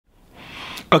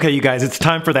Okay, you guys, it's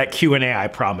time for that Q&A I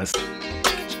promised.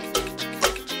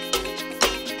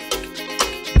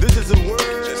 This is a world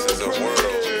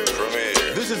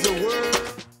premiere. This is a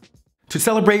world. To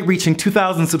celebrate reaching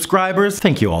 2,000 subscribers,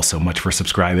 thank you all so much for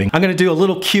subscribing. I'm gonna do a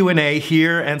little Q&A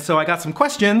here, and so I got some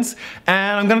questions,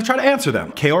 and I'm gonna try to answer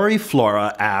them. Kaori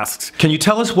Flora asks, can you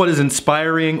tell us what is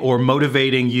inspiring or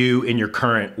motivating you in your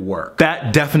current work?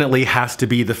 That definitely has to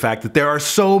be the fact that there are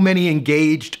so many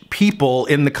engaged people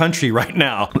in the country right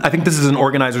now. I think this is an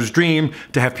organizer's dream,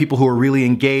 to have people who are really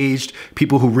engaged,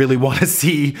 people who really wanna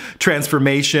see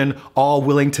transformation, all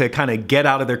willing to kind of get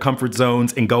out of their comfort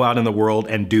zones and go out in the world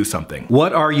and do something.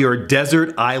 What are your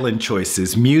desert island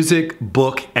choices? Music,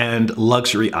 book, and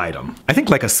luxury item. I think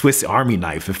like a Swiss Army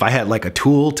knife. If I had like a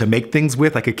tool to make things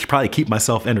with, I could probably keep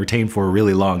myself entertained for a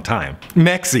really long time.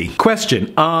 Mexie.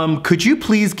 Question, could you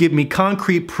please give me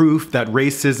concrete proof that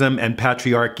racism and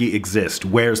patriarchy exist?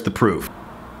 Where's the proof?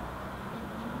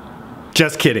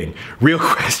 Just kidding. Real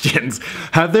questions.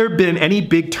 Have there been any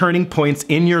big turning points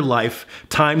in your life,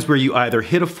 times where you either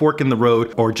hit a fork in the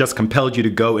road or just compelled you to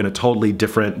go in a totally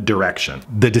different direction?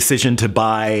 The decision to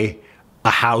buy a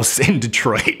house in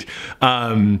Detroit.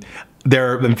 In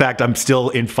fact, I'm still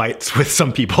in fights with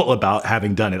some people about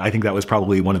having done it. I think that was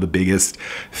probably one of the biggest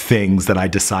things that I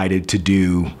decided to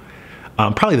do.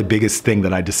 Probably the biggest thing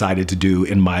that I decided to do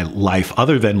in my life,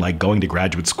 other than like going to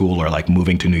graduate school or like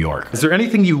moving to New York. Is there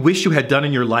anything you wish you had done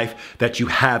in your life that you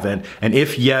haven't? And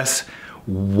if yes,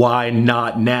 why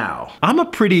not now? I'm a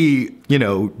pretty,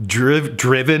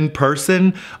 driven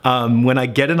person. When I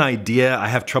get an idea, I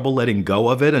have trouble letting go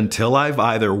of it until I've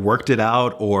either worked it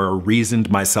out or reasoned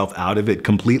myself out of it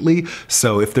completely.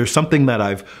 So if there's something that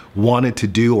I've wanted to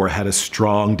do or had a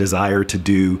strong desire to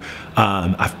do,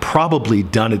 I've probably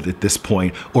done it at this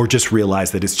point, or just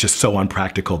realized that it's just so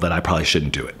unpractical that I probably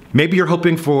shouldn't do it. Maybe you're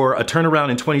hoping for a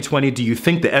turnaround in 2020. Do you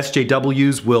think the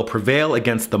SJWs will prevail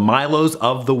against the Milos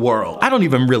of the world? I don't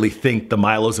even really think the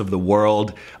Milos of the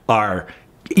world are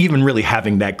even really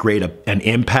having that great an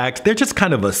impact. They're just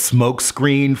kind of a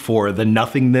smokescreen for the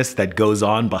nothingness that goes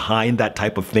on behind that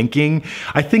type of thinking.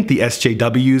 I think the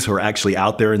SJWs who are actually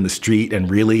out there in the street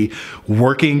and really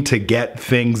working to get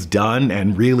things done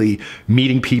and really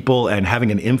meeting people and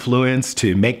having an influence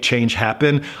to make change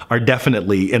happen are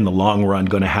definitely in the long run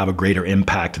going to have a greater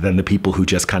impact than the people who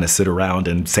just kind of sit around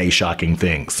and say shocking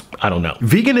things. I don't know.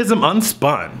 Veganism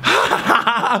unspun.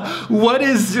 What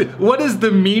is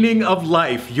the meaning of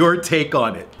life? Your take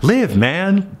on it. Live,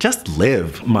 man. Just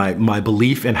live. My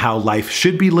belief in how life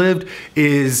should be lived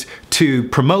is to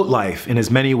promote life in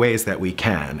as many ways that we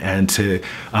can, and to,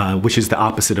 which is the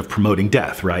opposite of promoting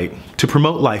death, right? To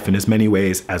promote life in as many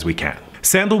ways as we can.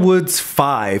 Sandelswood's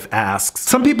 5 asks,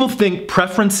 some people think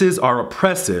preferences are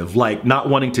oppressive, like not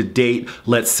wanting to date,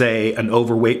 let's say, an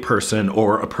overweight person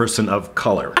or a person of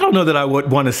color. I don't know that I would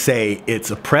want to say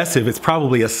it's oppressive. It's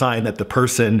probably a sign that the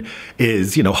person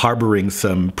is, harboring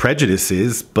some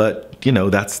prejudices, but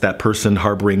that's that person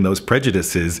harboring those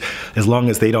prejudices. As long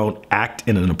as they don't act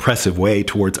in an oppressive way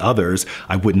towards others,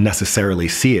 I wouldn't necessarily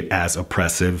see it as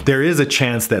oppressive. There is a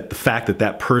chance that the fact that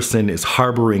that person is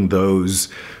harboring those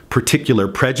particular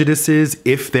prejudices,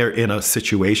 if they're in a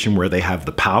situation where they have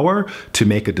the power to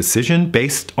make a decision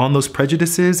based on those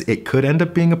prejudices, it could end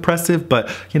up being oppressive. But,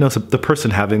 so the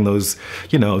person having those,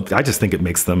 I just think it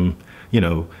makes them,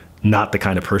 not the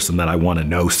kind of person that I want to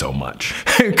know so much.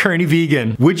 Kerny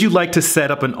Vegan, would you like to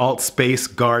set up an alt space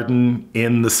garden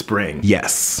in the spring?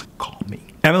 Yes, call me.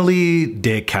 Emily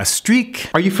de Castrique,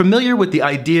 are you familiar with the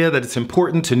idea that it's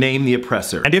important to name the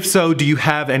oppressor? And if so, do you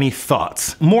have any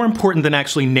thoughts? More important than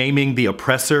actually naming the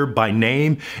oppressor by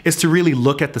name is to really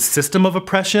look at the system of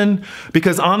oppression,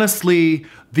 because honestly,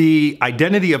 the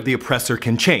identity of the oppressor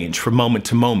can change from moment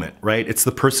to moment, right? It's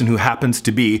the person who happens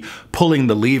to be pulling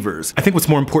the levers. I think what's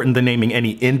more important than naming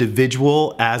any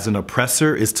individual as an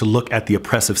oppressor is to look at the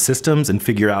oppressive systems and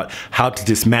figure out how to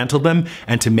dismantle them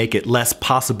and to make it less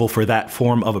possible for that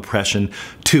form of oppression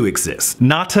to exist.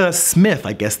 Nata Smith,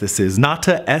 I guess this is,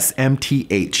 Nata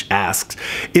SMTH asks,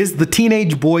 is the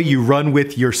teenage boy you run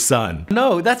with your son?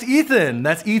 No, that's Ethan.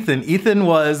 That's Ethan. Ethan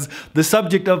was the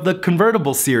subject of the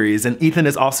Convertible series, and Ethan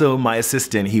is also my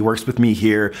assistant. He works with me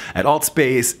here at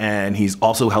AltSpace, and he's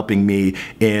also helping me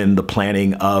in the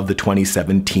planning of the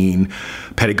 2017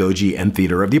 Pedagogy and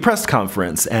Theater of the Oppressed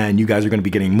Conference. And you guys are going to be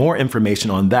getting more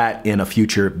information on that in a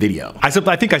future video. I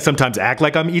think I sometimes act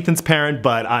like I'm Ethan's parent,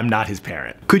 but I'm not his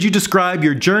parent. Could you describe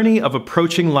your journey of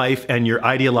approaching life and your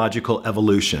ideological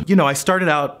evolution? I started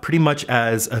out pretty much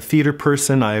as a theater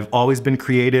person. I've always been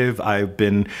creative. I've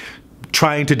been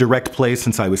trying to direct plays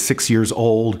since I was 6 years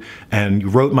old,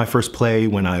 and wrote my first play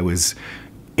when I was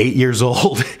 8 years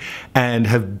old and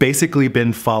have basically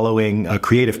been following a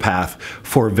creative path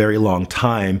for a very long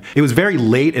time. It was very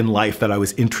late in life that I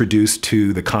was introduced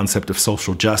to the concept of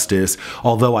social justice,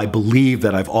 although I believe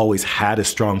that I've always had a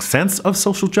strong sense of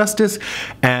social justice.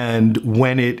 And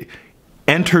when it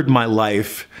entered my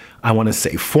life, I want to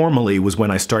say formally, was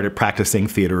when I started practicing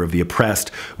theater of the oppressed,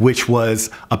 which was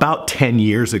about 10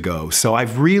 years ago. So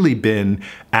I've really been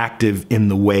active in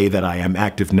the way that I am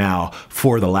active now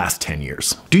for the last 10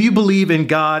 years. Do you believe in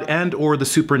God and or the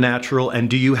supernatural, and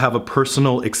do you have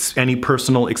any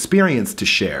personal experience to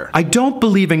share? I don't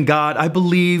believe in God. I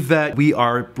believe that we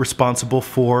are responsible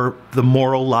for the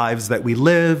moral lives that we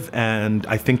live, and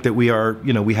I think that we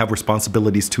have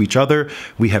responsibilities to each other.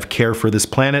 We have care for this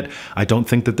planet. I don't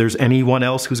think that there's anyone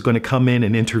else who's going to come in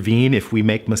and intervene if we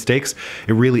make mistakes.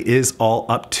 It really is all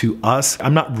up to us.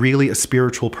 I'm not really a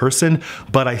spiritual person,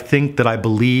 but I think that I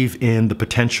believe in the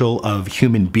potential of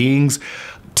human beings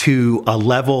to a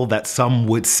level that some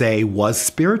would say was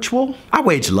spiritual. I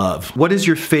wage love. What is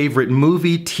your favorite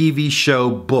movie, TV show,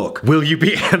 book? Will you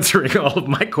be answering all of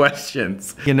my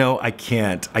questions? You know, I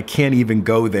can't even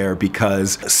go there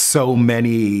because so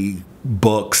many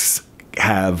books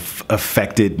have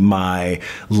affected my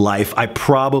life. I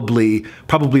probably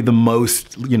the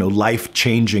most,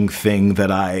 life-changing thing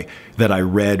that I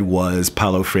read was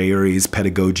Paulo Freire's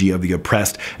Pedagogy of the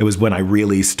Oppressed. It was when I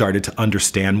really started to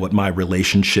understand what my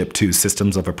relationship to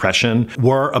systems of oppression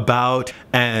were about,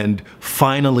 and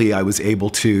finally I was able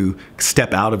to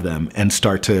step out of them and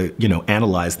start to,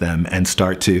 analyze them and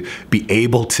start to be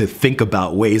able to think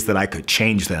about ways that I could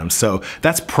change them. So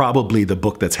that's probably the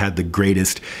book that's had the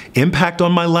greatest impact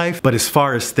on my life. But as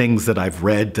far as things that I've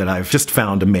read that I've just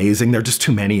found amazing, there are just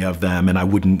too many of them,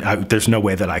 and there's no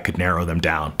way that I could narrow them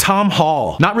down. Tom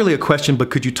Hall, not really a question, but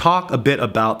could you talk a bit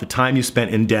about the time you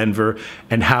spent in Denver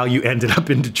and how you ended up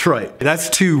in Detroit? That's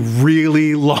two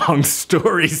really long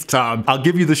stories, Tom. I'll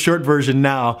give you the short version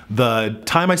now. The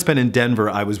time I spent in Denver,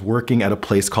 I was working at a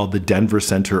place called the Denver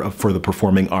Center for the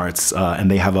Performing Arts,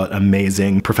 and they have an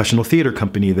amazing professional theater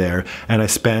company there. And I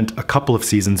spent a couple of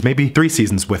seasons, maybe 3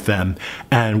 seasons with them,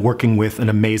 and working with an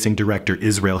amazing director,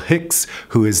 Israel Hicks,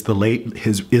 who is the late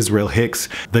Israel Hicks.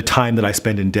 The time that I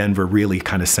spent in Denver really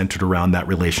kind of centered around that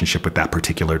relationship with that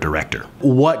particular director.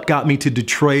 What got me to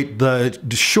Detroit? The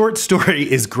short story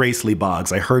is Grace Lee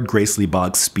Boggs. I heard Grace Lee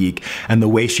Boggs speak, and the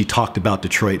way she talked about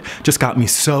Detroit just got me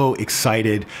so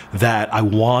excited that I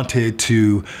wanted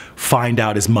to find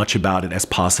out as much about it as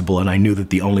possible, and I knew that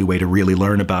the only way to really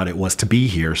learn about it was to be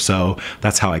here, so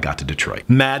that's how I got to Detroit.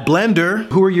 Mad Blender,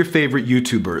 who are your favorite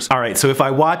YouTubers? All right, so if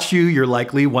I watch you, you're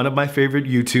likely one of my favorite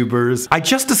YouTubers. I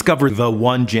just discovered The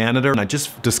One Janitor, and I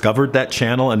just discovered that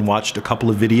channel and watched a couple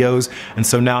of videos, and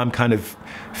so now I'm kind of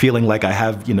feeling like I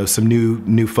have, some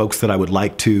new folks that I would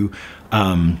like to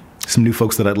some new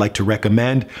folks that I'd like to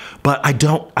recommend, but I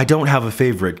don't have a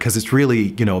favorite because it's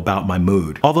really, about my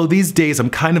mood. Although these days I'm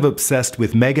kind of obsessed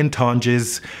with Meghan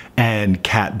Tonjes and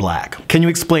Cat Blaque. Can you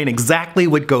explain exactly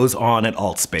what goes on at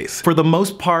Altspace? For the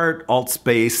most part,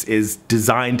 Altspace is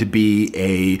designed to be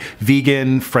a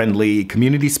vegan-friendly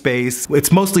community space.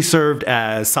 It's mostly served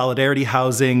as solidarity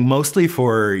housing, mostly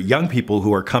for young people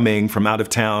who are coming from out of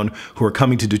town, who are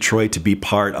coming to Detroit to be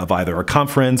part of either a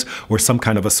conference or some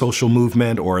kind of a social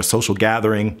movement or a social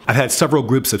gathering. I've had several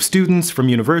groups of students from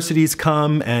universities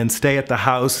come and stay at the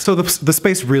house. So the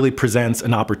space really presents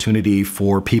an opportunity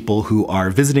for people who are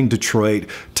visiting Detroit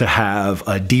to have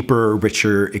a deeper,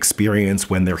 richer experience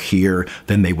when they're here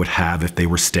than they would have if they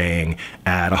were staying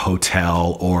at a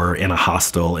hotel or in a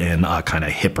hostel in a kind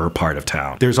of hipper part of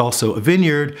town. There's also a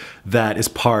vineyard that is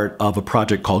part of a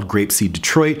project called Grapeseed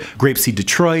Detroit. Grapeseed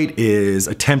Detroit is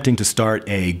attempting to start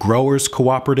a growers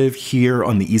cooperative here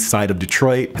on the east side of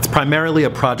Detroit. It's primarily a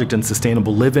project in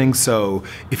sustainable living, so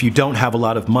if you don't have a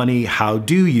lot of money, how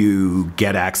do you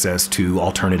get access to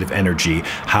alternative energy?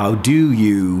 How do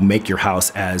you make your house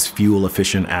as fuel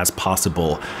efficient as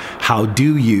possible? How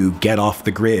do you get off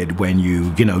the grid when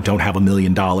you don't have $1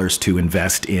 million to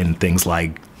invest in things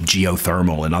like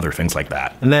geothermal and other things like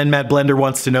that? And then Mad Blender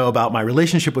wants to know about my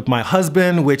relationship with my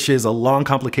husband, which is a long,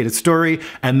 complicated story,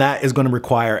 and that is going to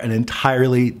require an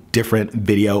entirely different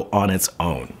video on its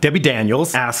own. Debbie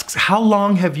Daniels asks, how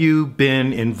long have you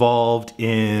been involved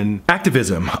in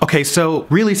activism? Okay, so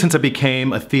really since I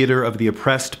became a Theater of the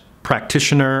Oppressed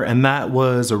practitioner, and that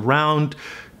was around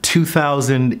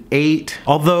 2008.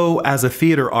 Although as a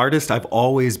theater artist, I've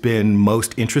always been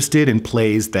most interested in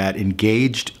plays that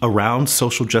engaged around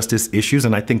social justice issues,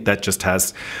 and I think that just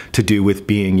has to do with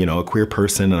being, you know, a queer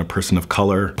person and a person of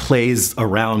color. Plays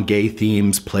around gay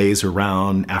themes, plays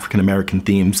around African American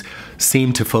themes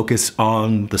seem to focus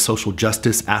on the social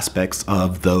justice aspects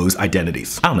of those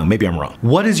identities. I don't know, maybe I'm wrong.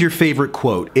 What is your favorite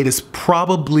quote? It is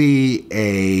probably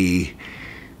a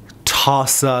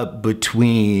toss-up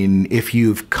between, if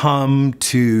you've come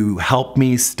to help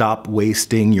me stop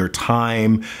wasting your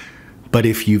time, but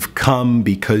if you've come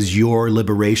because your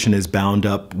liberation is bound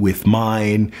up with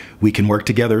mine, we can work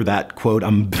together. That quote,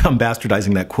 I'm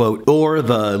bastardizing that quote. Or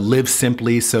the live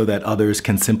simply so that others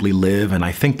can simply live, and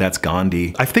I think that's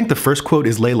Gandhi. I think the first quote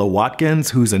is Lila Watson,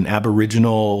 who's an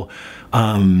Aboriginal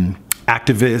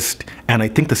activist, and I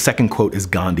think the second quote is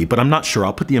Gandhi, but I'm not sure.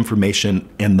 I'll put the information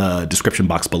in the description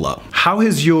box below. How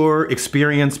has your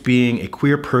experience being a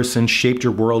queer person shaped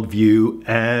your worldview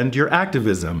and your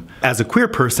activism? As a queer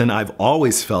person, I've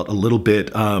always felt a little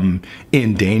bit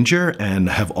in danger and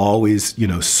have always, you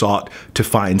know, sought to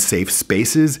find safe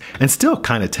spaces, and still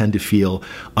kind of tend to feel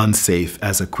unsafe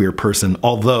as a queer person,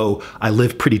 although I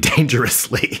live pretty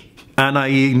dangerously.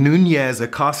 Anahí Nuñez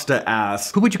Acosta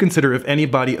asks, who would you consider, if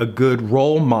anybody, a good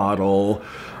role model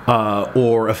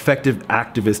or effective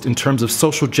activist in terms of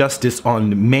social justice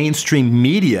on mainstream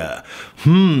media?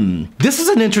 This is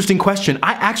an interesting question.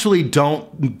 I actually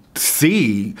don't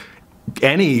see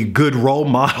any good role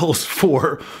models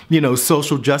for, you know,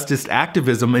 social justice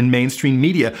activism in mainstream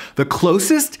media. The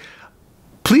closest,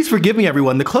 please forgive me,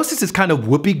 everyone, the closest is kind of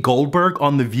Whoopi Goldberg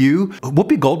on The View.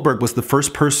 Whoopi Goldberg was the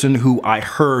first person who I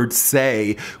heard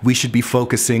say we should be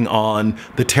focusing on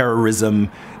the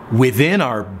terrorism within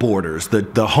our borders,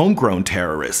 the homegrown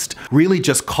terrorist, really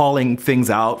just calling things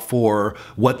out for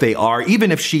what they are, even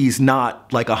if she's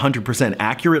not like 100%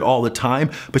 accurate all the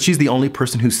time, but she's the only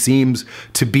person who seems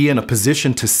to be in a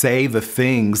position to say the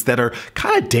things that are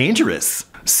kind of dangerous.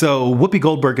 So Whoopi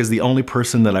Goldberg is the only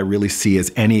person that I really see as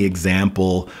any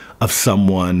example of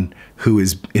someone who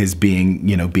is being,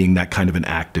 you know, being that kind of an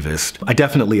activist. I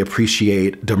definitely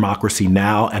appreciate Democracy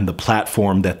Now! And the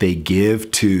platform that they give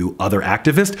to other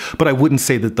activists, but I wouldn't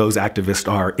say that those activists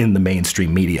are in the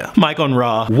mainstream media. Mike on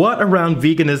Raw, what around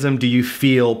veganism do you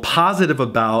feel positive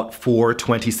about for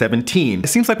 2017? It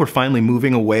seems like we're finally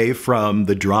moving away from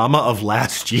the drama of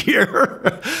last year.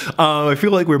 I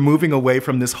feel like we're moving away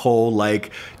from this whole,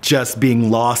 like, just being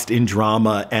lost in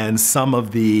drama, and some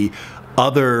of the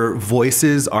other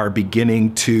voices are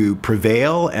beginning to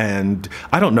prevail. And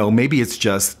I don't know, maybe it's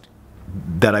just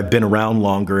that I've been around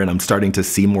longer and I'm starting to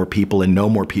see more people and know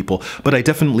more people, but I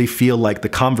definitely feel like the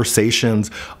conversations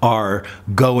are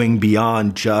going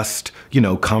beyond just, you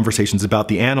know, conversations about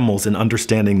the animals, and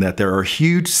understanding that there are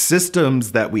huge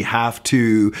systems that we have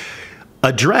to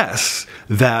address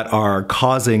that are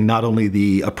causing not only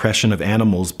the oppression of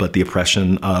animals, but the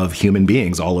oppression of human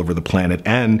beings all over the planet,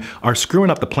 and are screwing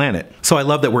up the planet. So I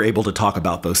love that we're able to talk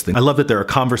about those things. I love that there are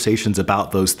conversations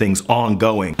about those things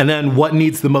ongoing. And then what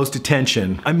needs the most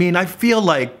attention? I mean, I feel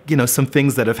like, you know, some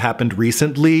things that have happened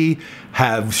recently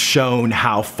have shown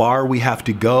how far we have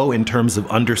to go in terms of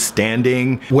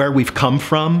understanding where we've come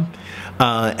from.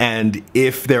 And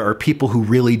if there are people who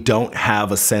really don't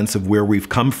have a sense of where we've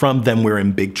come from, then we're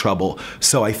in big trouble.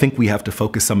 So I think we have to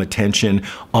focus some attention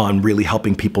on really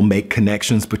helping people make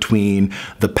connections between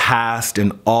the past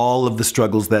and all of the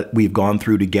struggles that we've gone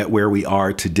through to get where we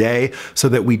are today, so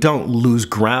that we don't lose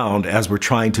ground as we're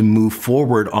trying to move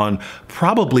forward on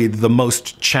probably the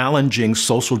most challenging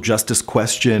social justice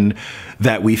question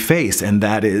that we face, and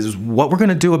that is what we're going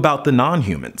to do about the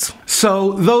non-humans.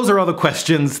 So those are all the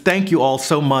questions. Thank you all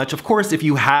so much. Of course, if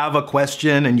you have a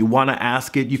question and you want to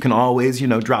ask it, you can always, you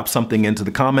know, drop something into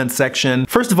the comments section.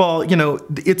 First of all, you know,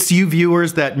 it's you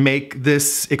viewers that make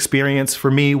this experience for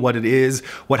me what it is.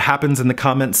 What happens in the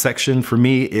comments section for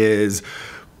me is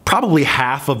probably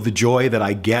half of the joy that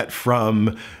I get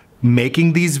from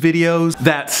making these videos.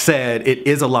 That said, it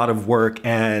is a lot of work,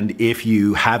 and if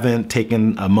you haven't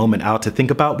taken a moment out to think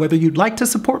about whether you'd like to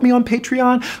support me on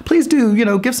Patreon, please do, you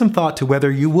know, give some thought to whether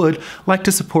you would like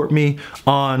to support me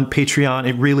on Patreon.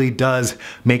 It really does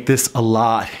make this a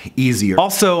lot easier.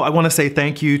 Also, I want to say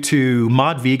thank you to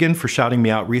Mod Vegan for shouting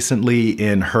me out recently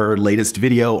in her latest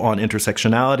video on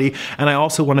intersectionality, and I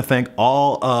also want to thank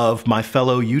all of my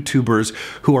fellow YouTubers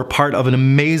who are part of an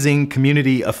amazing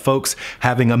community of folks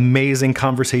having amazing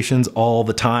conversations all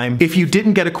the time. If you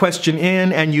didn't get a question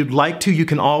in and you'd like to, you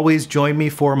can always join me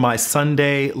for my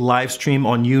Sunday live stream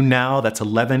on YouNow. That's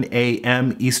 11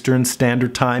 a.m. Eastern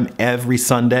Standard Time every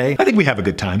Sunday. I think we have a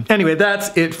good time. Anyway,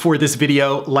 that's it for this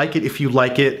video. Like it if you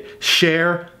like it.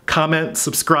 Share, comment,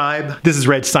 subscribe. This is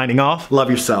Reg signing off. Love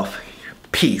yourself.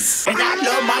 Peace. And I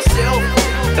love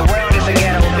myself. The world is a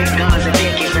ghetto with big guns and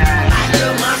dick inside.